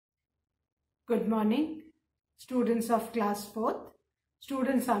Good morning, students of class 4th.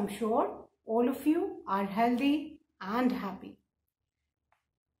 Students, I'm sure all of you are healthy and happy.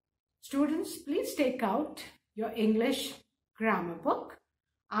 Students, please take out your English grammar book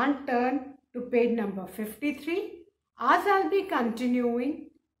and turn to page number 53 as I'll be continuing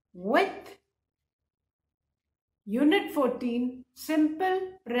with Unit 14, Simple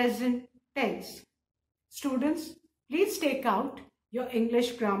Present Tense. Students, please take out your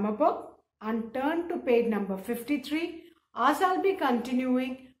English grammar book and turn to page number 53 as I'll be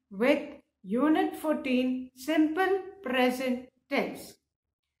continuing with Unit 14, Simple Present Tense.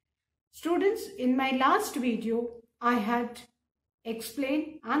 Students, in my last video, I had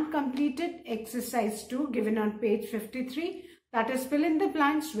explained and completed exercise 2 given on page 53, that is fill in the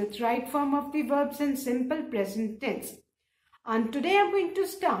blanks with right form of the verbs in simple present tense. And today I'm going to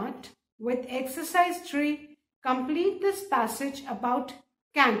start with exercise 3, complete this passage about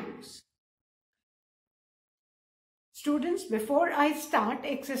kangaroos. Students, before I start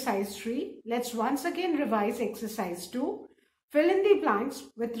exercise 3, let's once again revise exercise 2. Fill in the blanks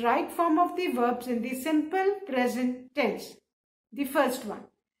with right form of the verbs in the simple present tense. The first one,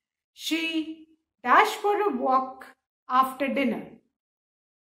 she dashed for a walk after dinner.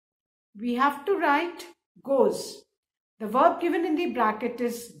 We have to write goes. The verb given in the bracket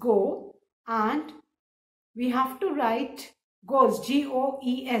is go and we have to write goes,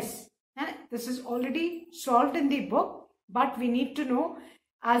 G-O-E-S. This is already solved in the book, but we need to know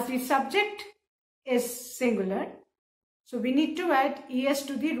as the subject is singular. So we need to add es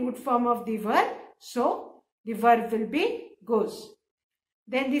to the root form of the verb. So the verb will be goes.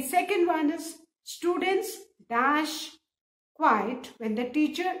 Then the second one is students dash quiet when the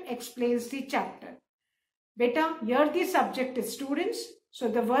teacher explains the chapter. Beta, here the subject is students. So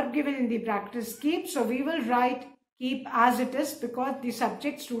the verb given in the bracket is keep. So we will write keep as it is because the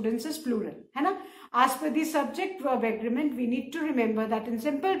subject students is plural. As per the subject verb agreement, we need to remember that in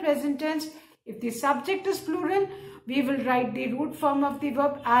simple present tense, if the subject is plural, we will write the root form of the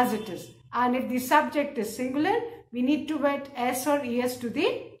verb as it is. And if the subject is singular, we need to add s or es to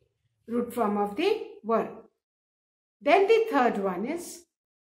the root form of the verb. Then the third one is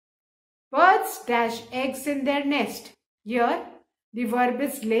birds dash eggs in their nest. Here the verb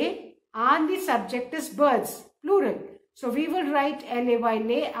is lay and the subject is birds, plural. So we will write lay,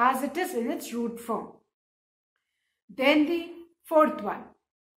 lay as it is in its root form. Then the fourth one,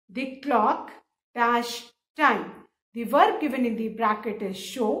 the clock dash time. The verb given in the bracket is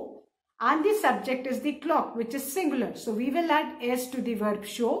show and the subject is the clock, which is singular. So we will add s to the verb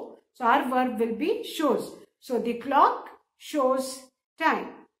show. So our verb will be shows. So the clock shows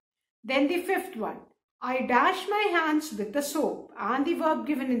time. Then the fifth one, I dash my hands with the soap and the verb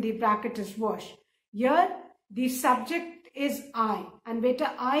given in the bracket is wash. Here the subject is I and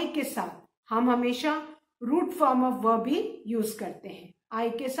beta I के साथ हम हमेशा root form of verb he use करते हैं.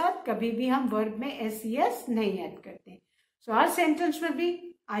 I के साथ कभी भी हम verb में ses नहीं add करते. So our sentence will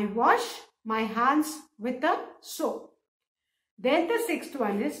be I wash my hands with a soap. Then the sixth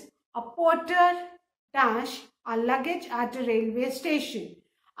one is a porter dash a luggage at a railway station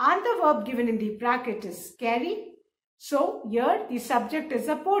and the verb given in the bracket is carry. So here the subject is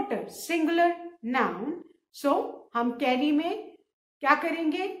a porter, singular noun. So हम carry में क्या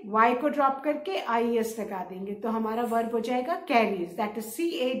करेंगे? Y को drop करके IES लगा देंगे तो हमारा verb हो जाएगा carries, that is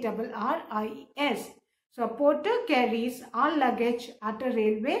C-A-R-R-I-E-S. So a porter carries our luggage at a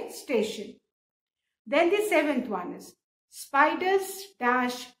railway station. Then the seventh one is spiders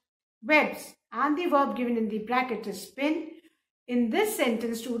dash webs and the verb given in the bracket is spin. In this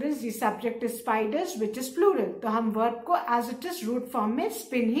sentence, students, the subject is spiders, which is plural. तो हम verb को as it is root form में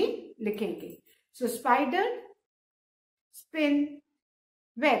spin ही लिखेंगे. So spider, spin,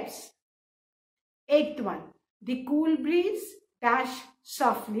 webs. Eighth one, the cool breeze dash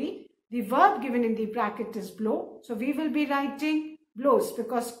softly. The verb given in the bracket is blow. So we will be writing blows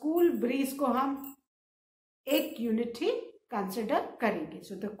because cool breeze को हम एक unit ही consider करेंगे.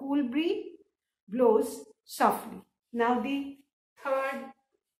 So the cool breeze blows softly. Now the third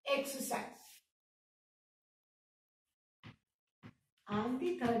exercise. And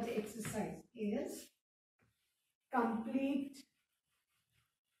the third exercise is complete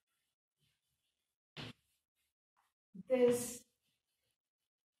this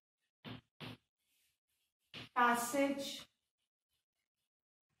passage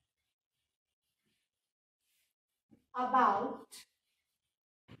about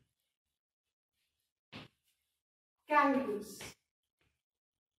kangaroos.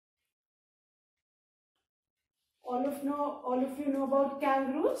 All of you know about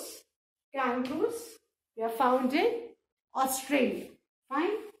kangaroos. Kangaroos, they are found in Australia.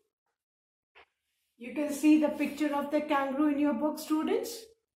 Fine. You can see the picture of the kangaroo in your book, students.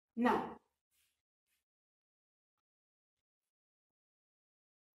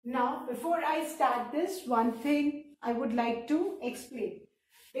 Now before I start this, one thing I would like to explain.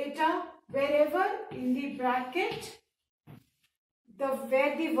 Beta, wherever in the bracket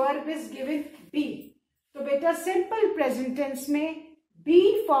where the verb is given be, तो बेटा simple present tense में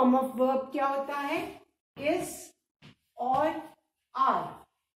B form of verb क्या होता है? Is और are.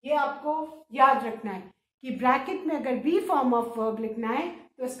 ये आपको याद रखना है कि ब्रैकेट में अगर बी फॉर्म ऑफ वर्ब लिखना है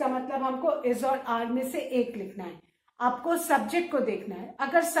तो इसका मतलब हमको इज और आर में से एक लिखना है. आपको सब्जेक्ट को देखना है.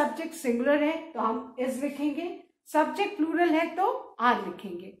 अगर सब्जेक्ट सिंगुलर है तो हम इज लिखेंगे, सब्जेक्ट प्लूरल है तो आर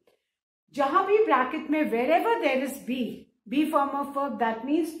लिखेंगे. जहां भी ब्रैकेट में where ever there is B form of verb, that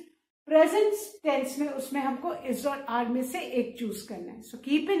means present tense में उसमें हमको इज और आर में से एक चूज करना है. So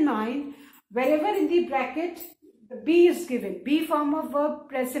keep in mind, where ever in the bracket B is given, B form of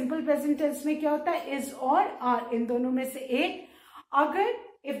verb simple present tense में क्या होता है? इज और आर, इन दोनों में से एक. अगर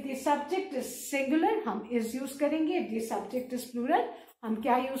if the subject is singular हम इज यूज करेंगे, if the subject is plural हम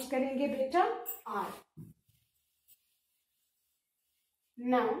क्या यूज करेंगे बेटा? Are.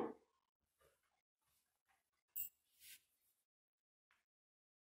 Now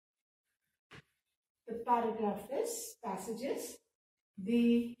the paragraph is passages.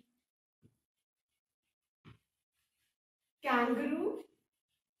 The kangaroo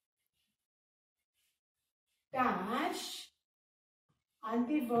dash and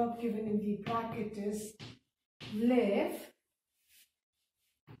the verb given in the bracket is live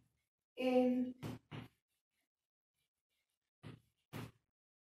in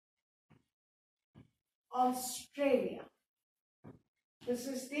Australia. This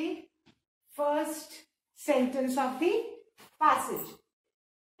is the first sentence of the passage.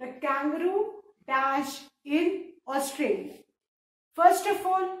 The kangaroo dash in Australia. First of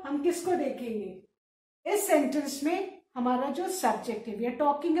all हम किसको देखेंगे? इस sentence में हमारा जो subject है, we are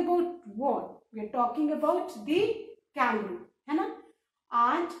talking about what? We are talking about the kangaroo, है ना?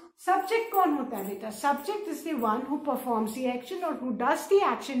 And subject कौन होता है बेटा? Subject is the one who performs the action or who does the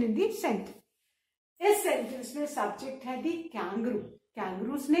action in the sentence. इस सेंटेंस में subject है the kangaroo.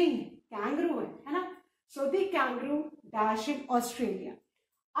 Kangaroos नहीं है, kangaroo है ना? So the kangaroo dash in Australia.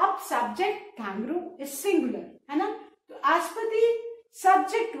 अब सब्जेक्ट kangaroo is singular, है ना? तो as per the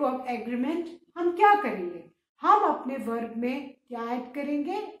subject verb agreement हम क्या करेंगे? हम अपने वर्ब में क्या ऐड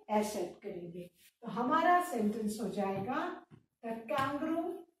करेंगे? एस ऐड करेंगे. तो हमारा सेंटेंस हो जाएगा the kangaroo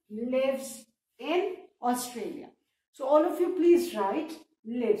lives in Australia. So all of you please write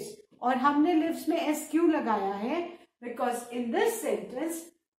lives. और हमने lives में एस क्यों लगाया है? Because in this sentence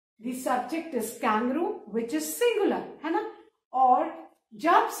the subject is kangaroo which is singular, है ना? और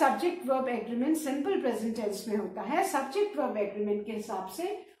जब subject verb agreement simple present tense में होता है, subject verb agreement के हिसाब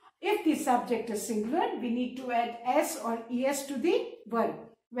से if the subject is singular we need to add s or es to the verb,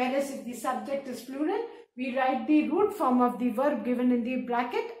 whereas if the subject is plural we write the root form of the verb given in the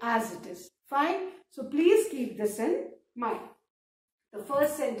bracket as it is. Fine. So please keep this in mind. The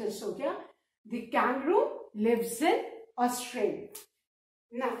first sentence हो गया the kangaroo lives in Australia.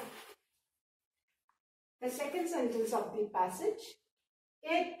 Now, the second sentence of the passage,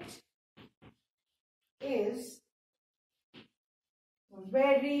 it is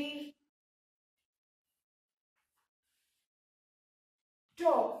very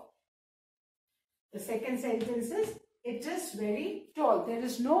tall. The second sentence is, it is very tall. There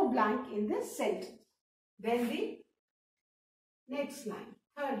is no blank in this sentence. Then the next line,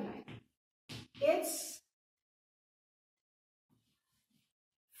 third line, its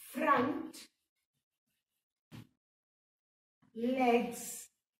front legs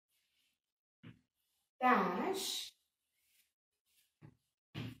dash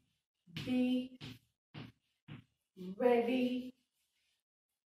be very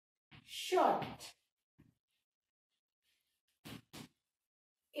short.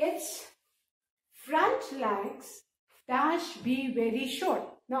 Its front legs dash be very short.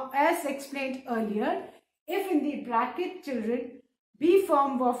 Now, as explained earlier, if in the bracket children B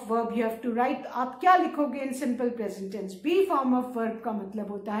form of verb you have to right, आप क्या लिखोगे in simple present tense? B form of verb का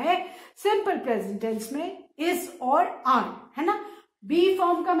मतलब होता है simple present tense में is और are, है ना? बी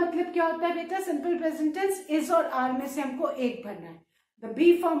फॉर्म का मतलब क्या होता है बेटा? सिंपल प्रेजेंट टेंस इज और आर में से हमको एक भरना है. The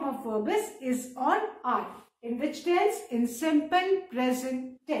B form of verb is और are. In which tense? In simple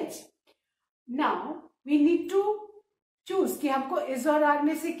present tense. Now we need to choose कि हमको इज और आर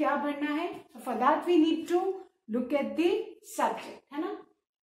में से क्या भरना है. For that we need to look at the subject, है ना?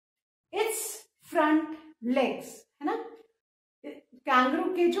 Its front legs, है ना?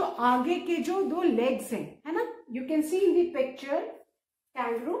 Kangaroo के जो आगे के जो दो legs हैं, है ना? You can see in the picture,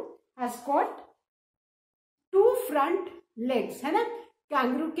 kangaroo has got front legs, है ना,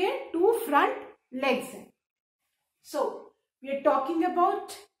 कैंगरू के 2 फ्रंट लेग्स हैं. So we are talking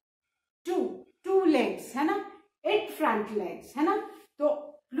about two legs, है ना, 8 फ्रंट लेग्स, है ना. तो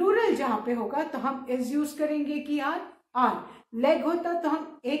प्लूरल जहां पे होगा तो हम इज यूज करेंगे कि आर. लेग होता तो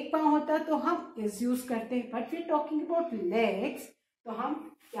हम, एक पांव होता तो हम इज यूज करते हैं, but we are talking about legs तो हम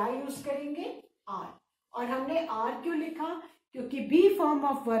क्या यूज करेंगे, आर. और हमने आर क्यों लिखा, क्योंकि बी फॉर्म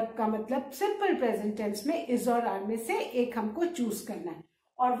ऑफ वर्ब का मतलब सिंपल प्रेजेंट टेंस में इज और आर में से एक हमको चूज करना है,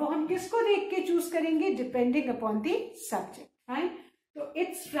 और वो हम किसको देख के चूज करेंगे, depending upon the subject. Fine. तो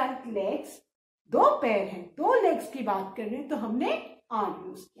इट्स फ्रंट लेग्स, 2 पैर हैं, 2 लेग्स की बात कर रहे हैं तो हमने आर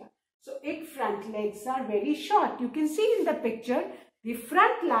यूज किया. So it front legs are very short. You can see in the picture the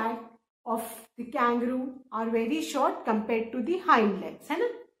front leg of the kangaroo are very short compared to the hind legs, है ना.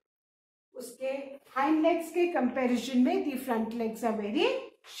 उसके हाइंड लेग्स के comparison में the front legs are very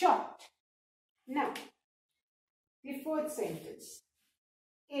short. Now the fourth sentence,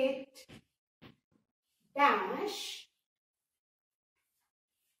 it dash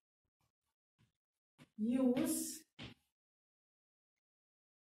use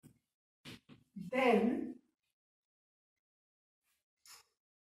them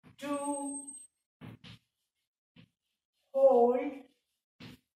to hold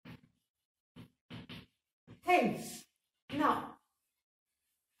things. Now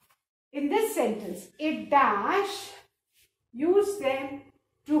in this sentence, it dash use them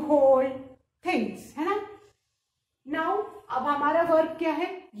to hold things, है ना. Now अब हमारा verb क्या है,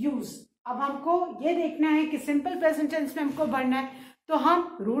 use. अब हमको ये देखना है कि सिंपल प्रेजेंट टेंस में हमको भरना है, तो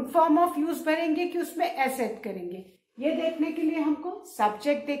हम रूट फॉर्म ऑफ यूज भरेंगे कि उसमें एस ऐड करेंगे. ये देखने के लिए हमको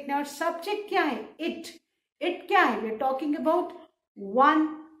सब्जेक्ट देखना है, और सब्जेक्ट क्या है, इट. इट क्या है, we are talking about 1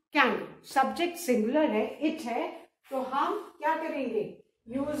 kangaroo. Subject singular है, इट है, तो हम क्या करेंगे,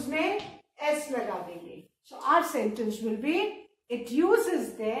 यूज में एस लगा देंगे. So our sentence will be it uses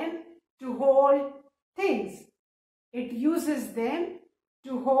them to hold things. It uses them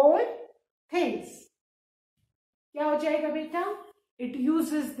to hold things. क्या हो जाएगा बेटा, it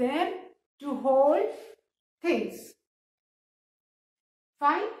uses them to hold things.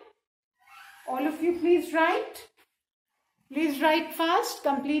 Fine. All of you please write. Please write fast,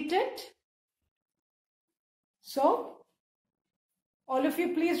 complete it. So, all of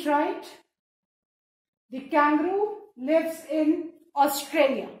you please write. The kangaroo lives in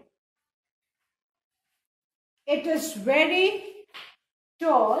Australia. It is very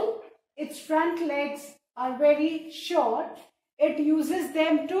tall. Its front legs are very short. It uses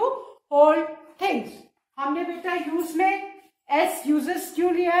them to hold things. हमने बेटा use में s uses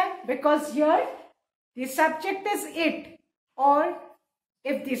क्यों लिया है? Because here the subject is it. Or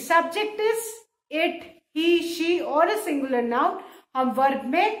if the subject is it, he, she or a singular noun, हम verb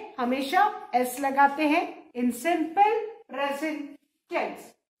में हमेशा s लगाते हैं in simple present tense.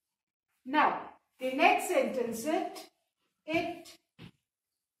 Now, the next sentence is, it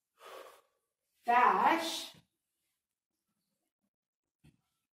dash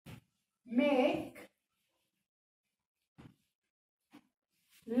make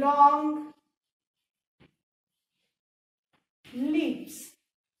long leaps.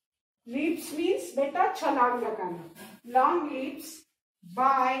 Leaps means beta छलांग लगाना. Long leaps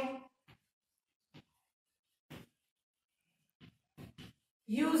by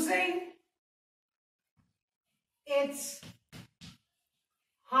using its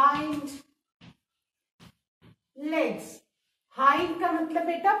hind legs. hind का मतलब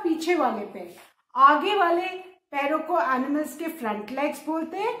बेटा पीछे वाले पैर. आगे वाले पैरों को एनिमल्स के फ्रंट लेग्स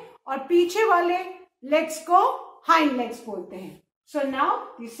बोलते हैं और पीछे वाले लेग्स को हाइंड लेग्स बोलते हैं. So now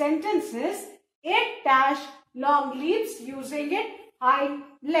the sentence is, it dash long leaps using its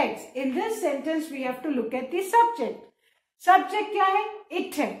hind legs. In this sentence we have to look at the subject. Subject क्या है,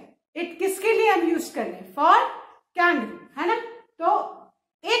 इट है. इट किसके लिए हम यूज कर रहे हैं, फॉर कैंगरू, है ना. तो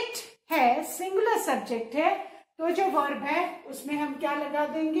इट है, सिंगुलर सब्जेक्ट है, तो जो वर्ब है उसमें हम क्या लगा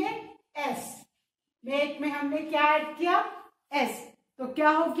देंगे, एस. मेक में हमने क्या ऐड किया, एस. तो क्या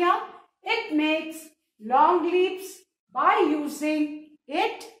हो गया, it makes long leaps by using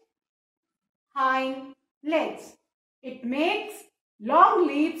it hind legs. It makes long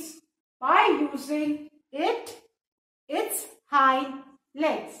leaps by using its hind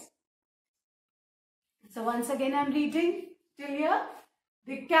legs. So once again I am reading till here.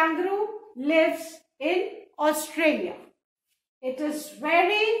 The kangaroo lives in Australia. It is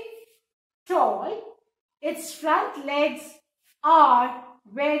very tall. Its front legs are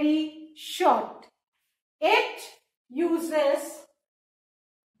very short. It uses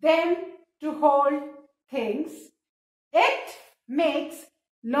them to hold things. It makes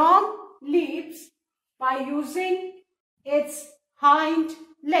long leaps by using its hind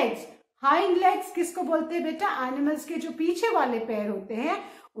legs. Hind legs किसको बोलते हैं बेटा? Animals के जो पीछे वाले पैर होते हैं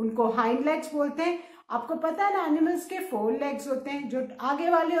उनको हाइंड लेग्स बोलते हैं। आपको पता है ना, एनिमल्स के 4 लेग्स होते हैं, जो आगे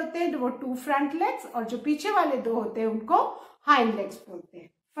वाले होते हैं वो 2 फ्रंट लेग्स, और जो पीछे वाले 2 होते हैं उनको हाइंड लेग्स बोलते हैं।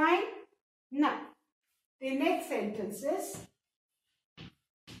 Fine. Now the next sentence is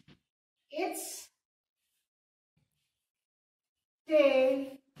its tail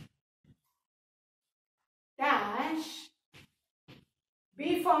dash,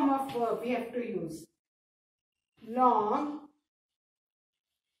 be form of verb we have to use, long,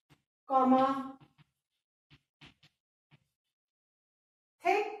 comma,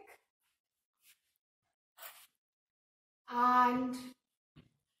 thick and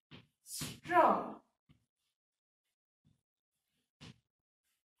strong.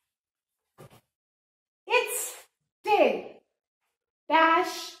 Its tail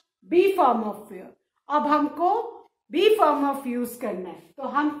dash, be form of verb. अब हमको B form of use करना है, तो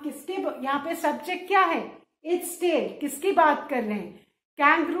हम किसके, यहाँ पे subject क्या है? Its tail. किसकी बात कर रहे हैं?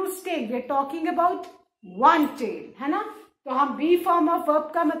 Kangaroos tell. We are talking about one tell, है ना। तो हम बी फॉर्म ऑफ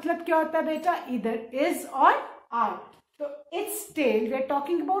वर्ब का मतलब क्या होता है बेटा? इधर इज और आर। तो its tail, we are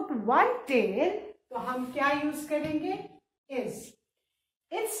talking about one tell, तो हम क्या यूज करेंगे? Is.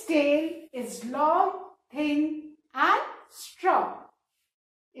 Its tail is long, thin and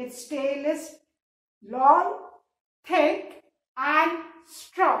strong. Its tail is long, thick and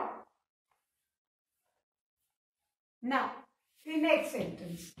strong. Now, the next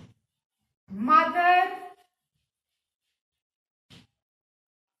sentence. Mother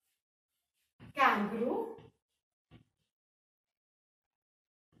kangaroo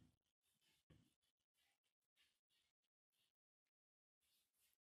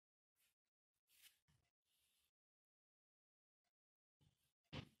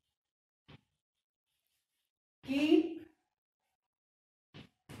keep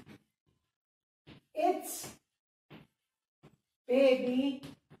its baby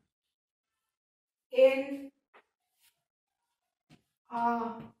in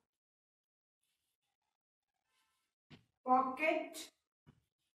a pocket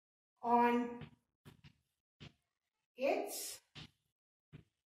on its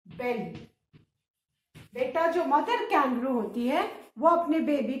belly. बेटा जो mother kangaroo होती है वो अपने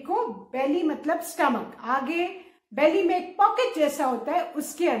baby को बेली मतलब stomach, आगे बेली में एक पॉकेट जैसा होता है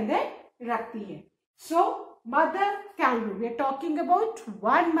उसके अंदर रखती है। सो mother kangaroo, we are talking about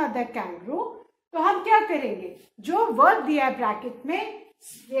one mother kangaroo. तो हम क्या करेंगे? जो वर्ब दिया है ब्रैकेट में,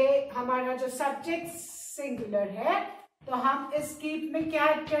 ये हमारा जो सब्जेक्ट सिंगुलर है, तो हम इस कीप में क्या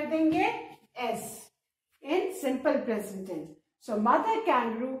ऐड कर देंगे? S in simple present tense. So mother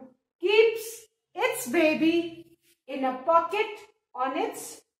kangaroo keeps its baby in a pocket on its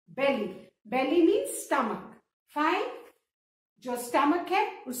belly. Belly means stomach. Fine. जो stomach है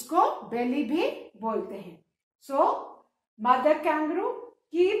उसको belly भी बोलते हैं. So mother kangaroo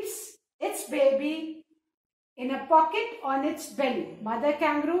keeps its baby in a pocket on its belly. Mother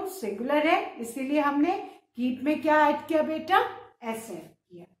kangaroo singular है, इसीलिए हमने keep में क्या ऐड किया बेटा? S ऐड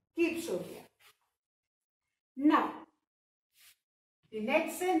किया. Keeps हो गया. Now the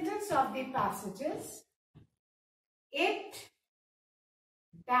next sentence of the passage is, it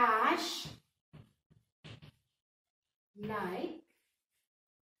dash like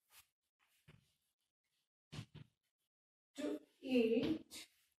to eat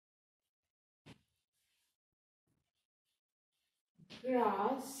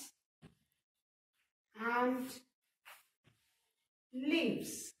grass and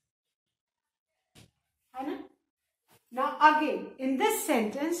leaves. है ना? Now again, in this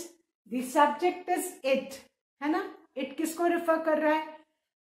sentence, the subject is it, है ना? It किसको रेफर कर रहा है?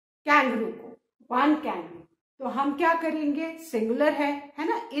 कैंगरू को, वन कैंगरू। तो हम क्या करेंगे? सिंगुलर है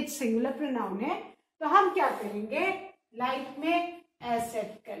ना? इट सिंगुलर प्रोनाउन है, तो हम क्या करेंगे? लाइक में एस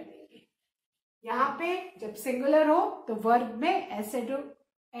ऐड कर देंगे। यहाँ पे जब सिंगुलर हो तो वर्ब में एस ऐड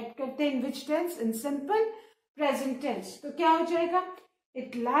करते हैं। इन विच tense? In simple present tense. तो क्या हो जाएगा?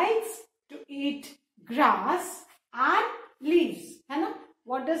 It likes to eat grass and leaves, है ना?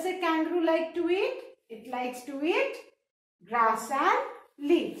 What does a kangaroo like to eat? It likes to eat grass and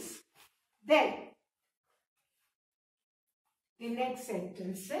leaves. Then the next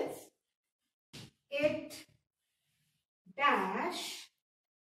sentence is, it dash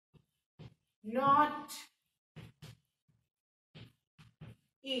not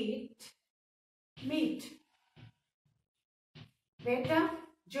eat meat. बेटा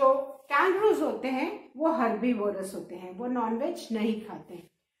जो kangaroos होते हैं वो herbivorous होते हैं, वो नॉनवेज नहीं खाते हैं।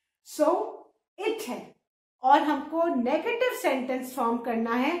 सो इट है, और हमको नेगेटिव सेंटेंस फॉर्म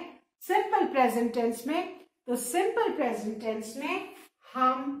करना है सिंपल प्रेजेंट टेंस में, तो सिंपल प्रेजेंट टेंस में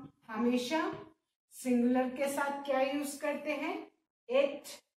हम हमेशा सिंगुलर के साथ क्या यूज करते हैं? It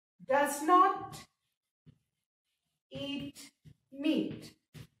does not eat meat.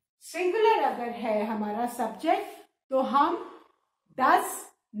 Singular अगर है हमारा सब्जेक्ट तो हम डज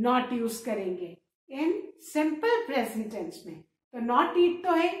नॉट यूज करेंगे इन सिंपल प्रेजेंट टेंस में। तो नॉट ईट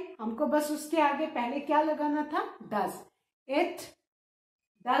तो है, हमको बस उसके आगे पहले क्या लगाना था? Does. It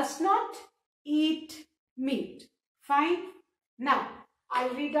does not eat meat. Fine. Now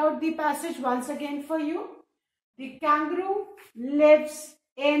I'll read out the passage once again for you. The kangaroo lives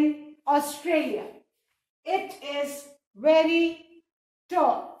in Australia. It is very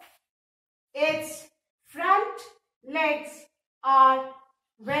tall. Its front legs are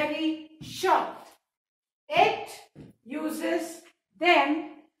very short. It uses them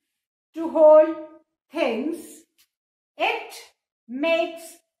to hold things. It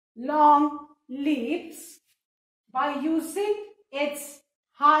makes long leaps by using its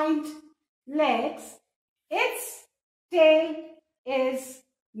hind legs. Its tail is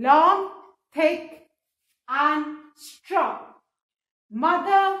long, thick, and strong.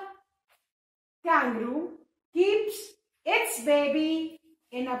 Mother kangaroo keeps its baby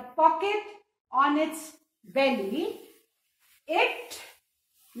in a pocket on its belly. It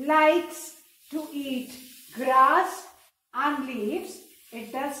likes to eat grass and leaves.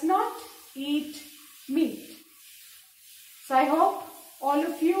 It does not eat meat. So I hope all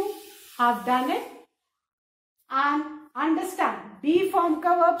of you have done it and understand. Be form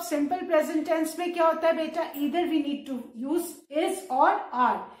का verb simple present tense में क्या होता है बेटा? Either we need to use is or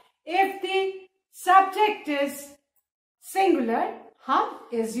are. If the subject is singular,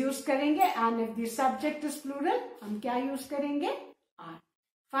 हम is use करेंगे, and if the subject is plural, हम क्या use करेंगे? Are.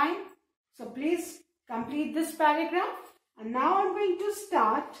 Fine. So please complete this paragraph. And now I'm going to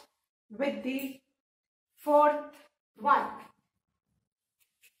start with the fourth one.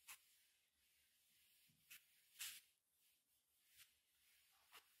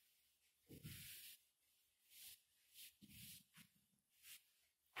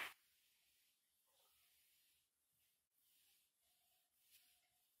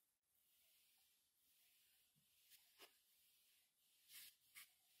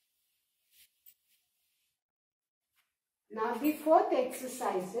 Now the fourth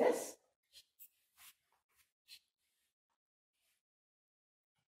exercise is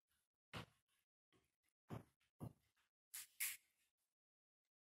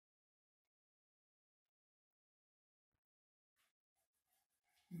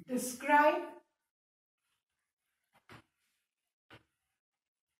describe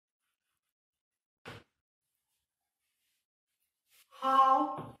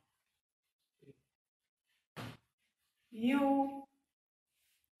how you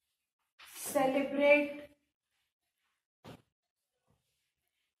celebrate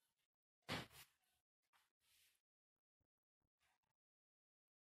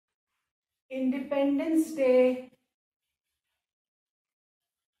Independence Day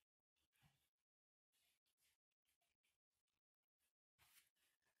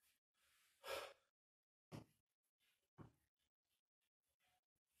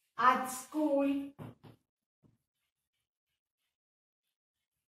at school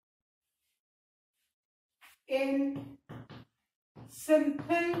in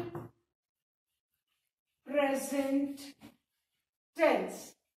simple present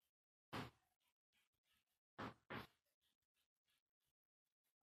tense.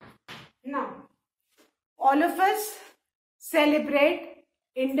 Now, all of us celebrate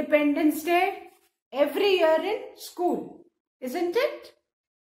Independence Day every year in school, isn't it?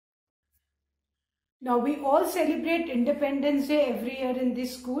 Now, we all celebrate Independence Day every year in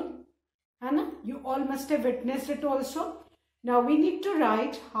this school. Hannah, you all must have witnessed it also. Now, we need to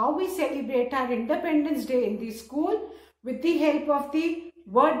write how we celebrate our Independence Day in the school with the help of the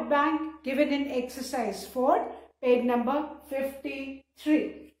word bank given in exercise 4, page number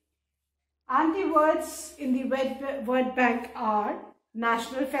 53. And the words in the word bank are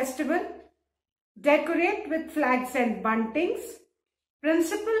National Festival, decorate with flags and buntings,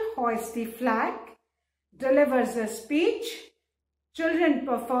 principal hoists the flag, delivers a speech, children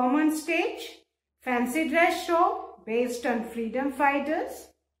perform on stage, fancy dress show based on freedom fighters,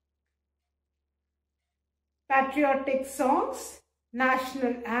 patriotic songs,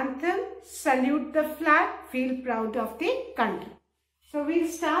 national anthem, salute the flag, feel proud of the country. So we'll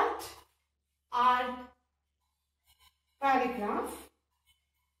start our paragraph.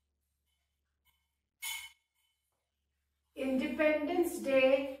 Independence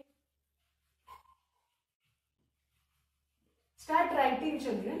Day. Start writing,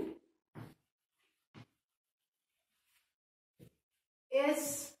 children.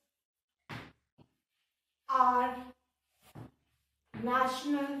 is our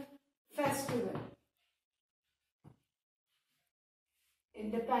national festival.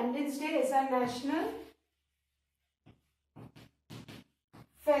 Independence Day is our national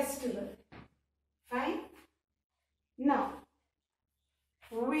festival. Fine. Now,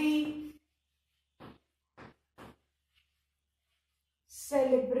 we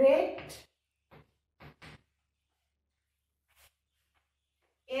celebrate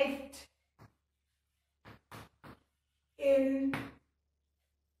it in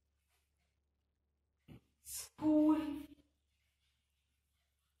school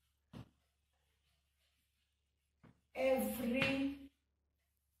every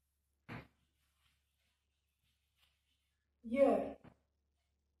year.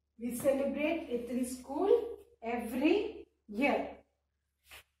 We celebrate it in school every year.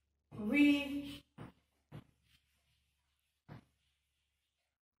 We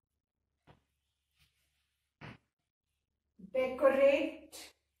decorate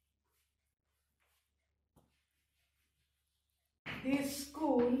the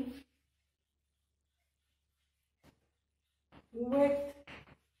school with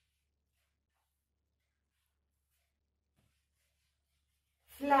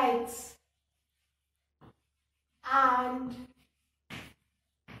flags and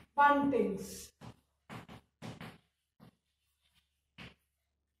buntings.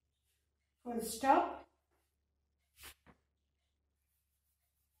 Full stop.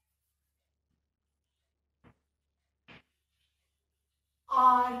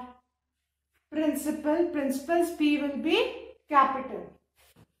 Our principal's P will be capital.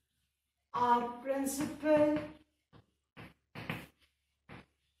 Our principal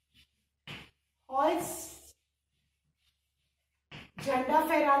hoist. झंडा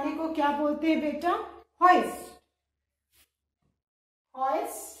फहराने को क्या बोलते हैं बेटा? hoist.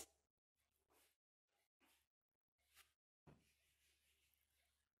 Hoist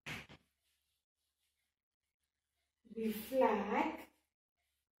the flag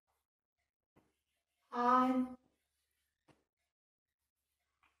and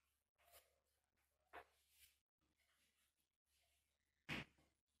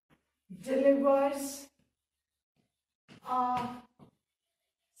delivers a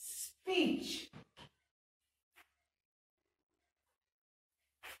speech.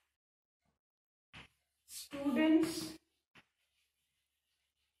 Students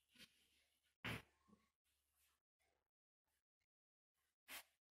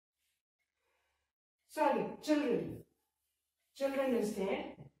children is there.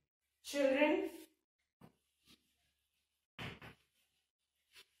 Children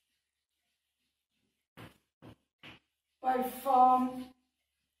perform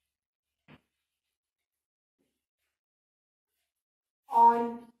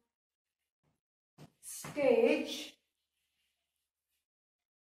on stage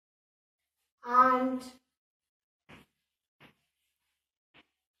and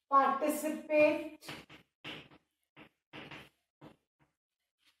participate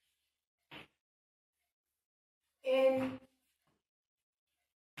in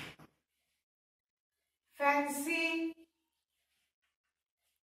fancy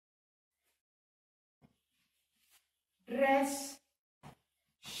dress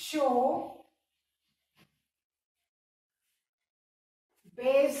show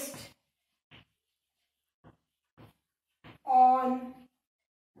based on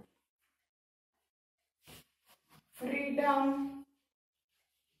freedom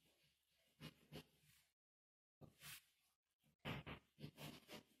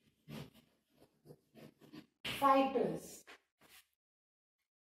fighters.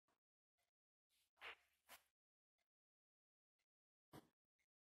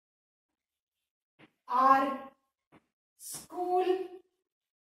 Our school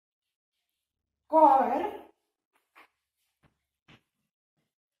choir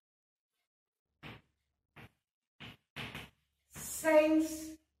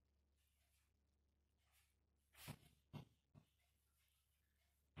sings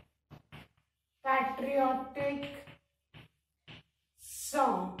patriotic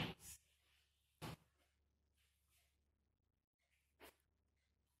songs.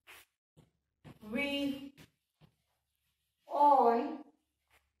 We all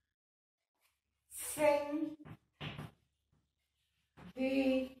sing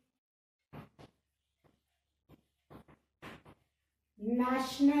the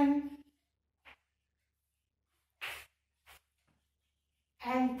national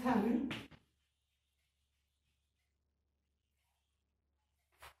anthem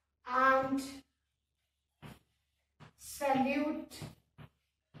and salute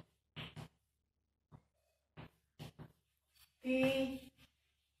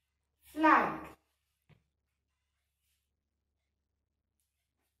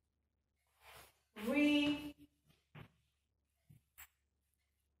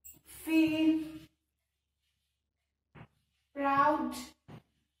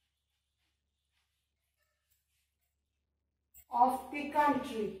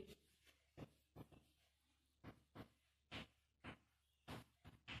country.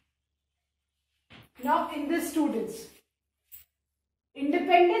 Now in the students,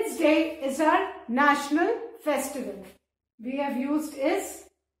 Independence Day is our national festival. We have used is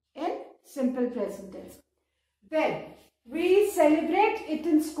in simple present tense. Then we celebrate it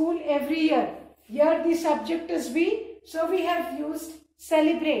in school every year. Here the subject is we, so we have used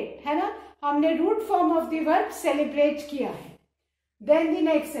celebrate, है ना? हमने root form of the verb celebrate किया है. Then the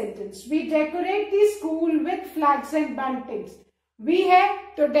next sentence, we decorate the school with flags and buntings. We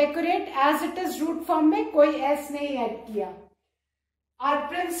है तो decorate as it is root form में कोई s नहीं add किया. Our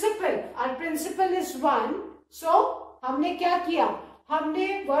principal is one, so हमने क्या किया?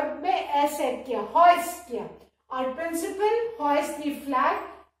 हमने verb में s add किया, hoist किया. Our principal hoists the flag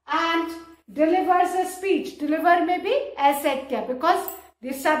and delivers a speech. Deliver में भी s add किया because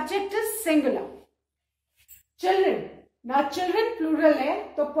the subject is singular. Children. Now children plural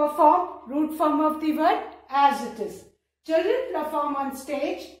है तो perform root form of the word as it is. Children perform on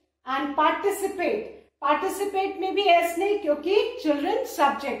stage and participate. Participate में भी s नहीं क्योंकि children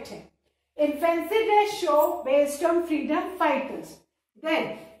subject है. In fancy dress show based on freedom fighters.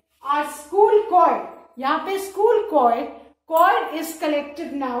 Then our school choir. यहाँ पे school choir is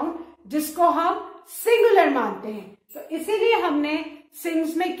collective noun जिसको हम singular मानते हैं. तो इसीलिए हमने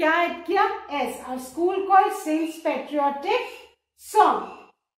sings में क्या ऐड किया? S. Our school choir sings patriotic song.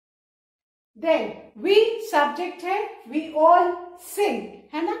 Then we subject है, we all sing,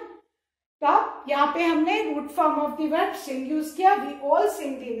 है ना? तब यहाँ पे हमने root form of the verb sing use किया. We all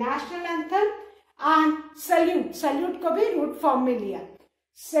sing the national anthem and salute. Salute को भी root form में लिया.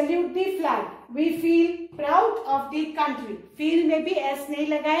 Salute the flag. We feel proud of the country. Feel में भी s नहीं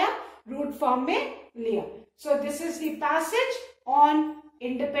लगाया, root form में लिया. So this is the passage on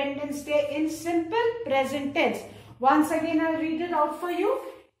Independence Day in simple present tense. Once again, I'll read it out for you.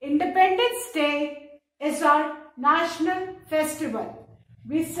 Independence Day is our national festival.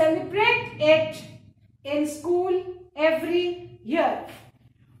 We celebrate it in school every year.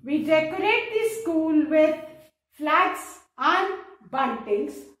 We decorate the school with flags and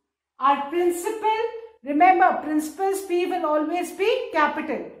buntings. Our principal, remember principal's P will always be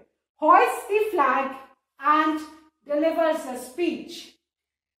capital, hoists the flag and delivers a speech.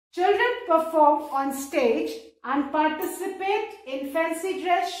 Children perform on stage and participate in fancy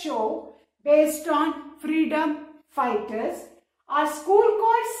dress show based on freedom fighters. Our school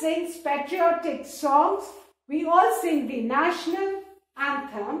choir sings patriotic songs. We all sing the national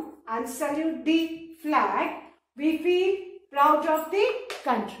anthem and salute the flag. We feel proud of the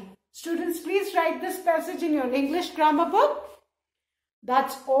country. Students, please write this passage in your English grammar book.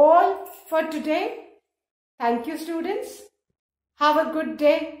 That's all for today. Thank you, students. Have a good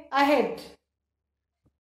day ahead.